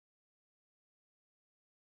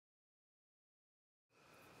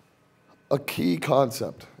a key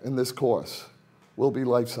concept in this course will be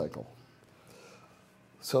life cycle.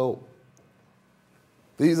 So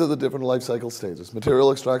these are the different life cycle stages: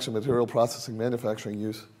 material extraction, material processing, manufacturing,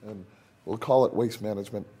 use, and we'll call it waste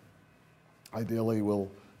management. Ideally, we'll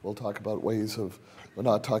talk about ways of, we're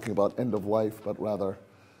not talking about end of life, but rather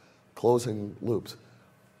closing loops.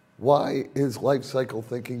 Why is life cycle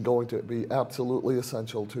thinking going to be absolutely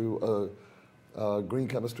essential to a green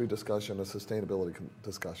chemistry discussion, a sustainability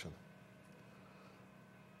discussion?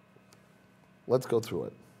 Let's go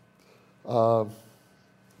through it.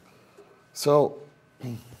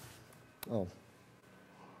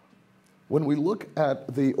 When we look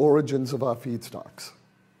at the origins of our feedstocks,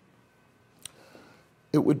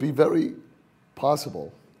 it would be very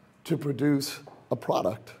possible to produce a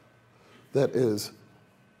product that is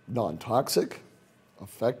non-toxic,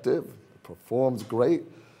 effective, performs great.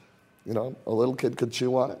 You know, a little kid could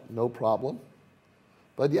chew on it, no problem.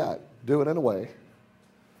 But yet, do it in a way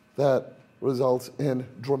that results in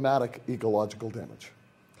dramatic ecological damage.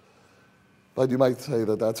 But you might say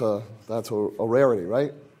that that's a rarity,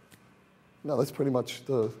 right? No, that's pretty much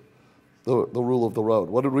the rule of the road.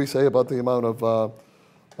 What did we say about the amount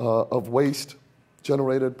of waste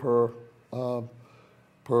generated per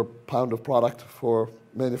pound of product for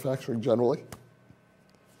manufacturing generally?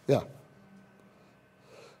 Yeah.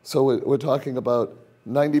 So we're talking about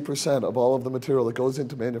 90% of all of the material that goes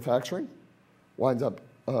into manufacturing winds up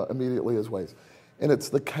immediately as waste. And it's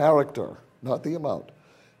the character, not the amount.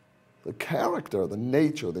 The character, the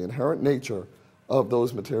nature, the inherent nature of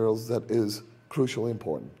those materials that is crucially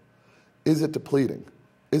important. Is it depleting?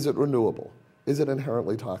 Is it renewable? Is it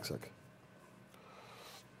inherently toxic?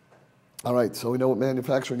 All right, so we know what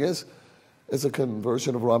manufacturing is. It's a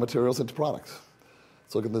conversion of raw materials into products.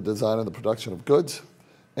 Let's look at the design and the production of goods.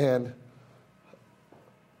 And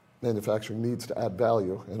manufacturing needs to add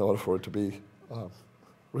value in order for it to be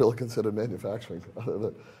really considered manufacturing.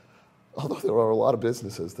 Although there are a lot of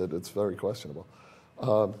businesses that it's very questionable.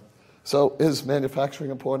 So is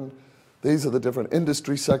manufacturing important? These are the different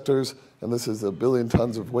industry sectors, and this is 1 billion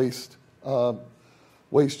tons of waste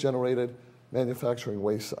generated. Manufacturing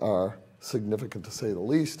wastes are significant, to say the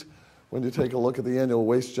least. When you take a look at the annual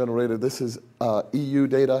waste generated, this is EU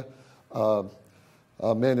data.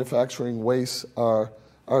 Manufacturing wastes are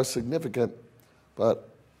significant, but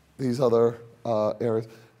these other areas.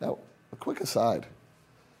 Now, a quick aside.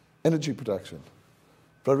 Energy production,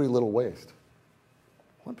 very little waste.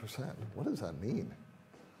 1%. What does that mean?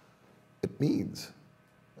 It means,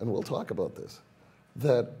 and we'll talk about this,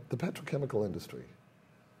 that the petrochemical industry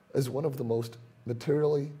is one of the most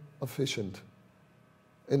materially efficient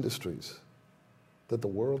industries that the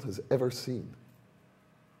world has ever seen.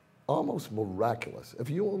 Almost miraculous. If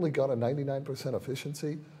you only got a 99%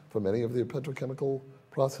 efficiency for many of the petrochemical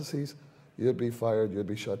processes, you'd be fired, you'd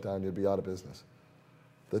be shut down, you'd be out of business.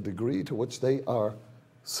 The degree to which they are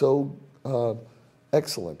so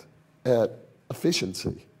excellent at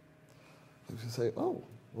efficiency, you can say, oh,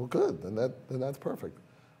 well, good, then that's perfect.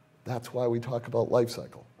 That's why we talk about life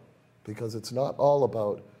cycle, because it's not all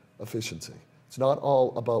about efficiency. It's not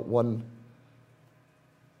all about one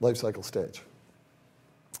life cycle stage.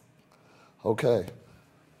 Okay,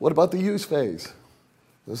 what about the use phase?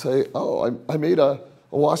 You say, oh, I made a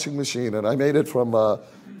washing machine, and I made it from a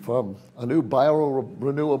new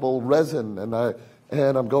biorenewable resin, and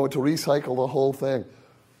I'm going to recycle the whole thing.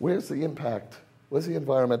 Where's the impact? Where's the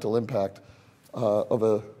environmental impact of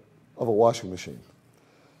a washing machine?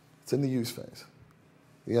 It's in the use phase.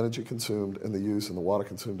 The energy consumed in the use, and the water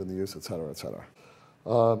consumed in the use, et cetera, et cetera.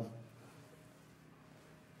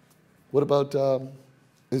 What about,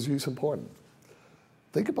 is use important?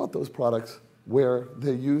 Think about those products where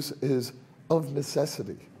their use is of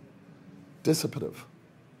necessity, dissipative.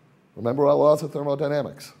 Remember our laws of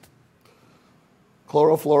thermodynamics.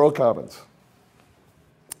 Chlorofluorocarbons,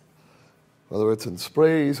 whether it's in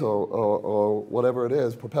sprays or whatever it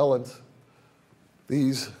is, propellants,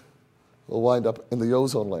 these will wind up in the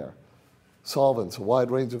ozone layer. Solvents, a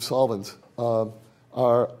wide range of solvents,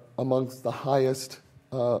 are amongst the highest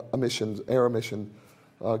emissions, air emission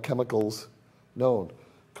chemicals known.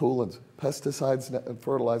 Coolants, pesticides, and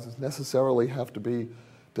fertilizers necessarily have to be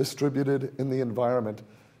distributed in the environment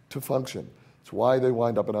to function. It's why they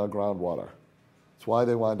wind up in our groundwater. It's why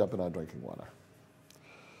they wind up in our drinking water.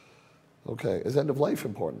 Okay, is end of life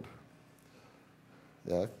important?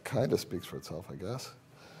 Yeah, it kind of speaks for itself, I guess.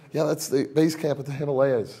 Yeah, that's the base camp at the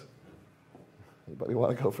Himalayas. Anybody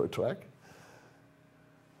want to go for a trek?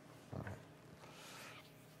 All right.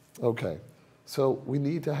 Okay, so we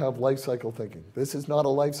need to have life cycle thinking. This is not a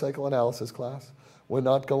life cycle analysis class. We're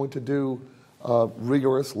not going to do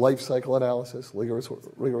rigorous life cycle analysis,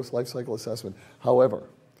 rigorous life cycle assessment. However,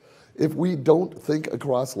 if we don't think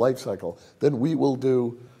across life cycle, then we will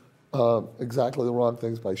do exactly the wrong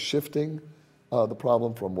things by shifting the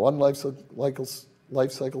problem from one life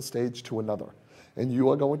cycle stage to another. And you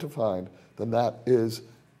are going to find that that is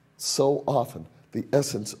so often the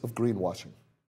essence of greenwashing.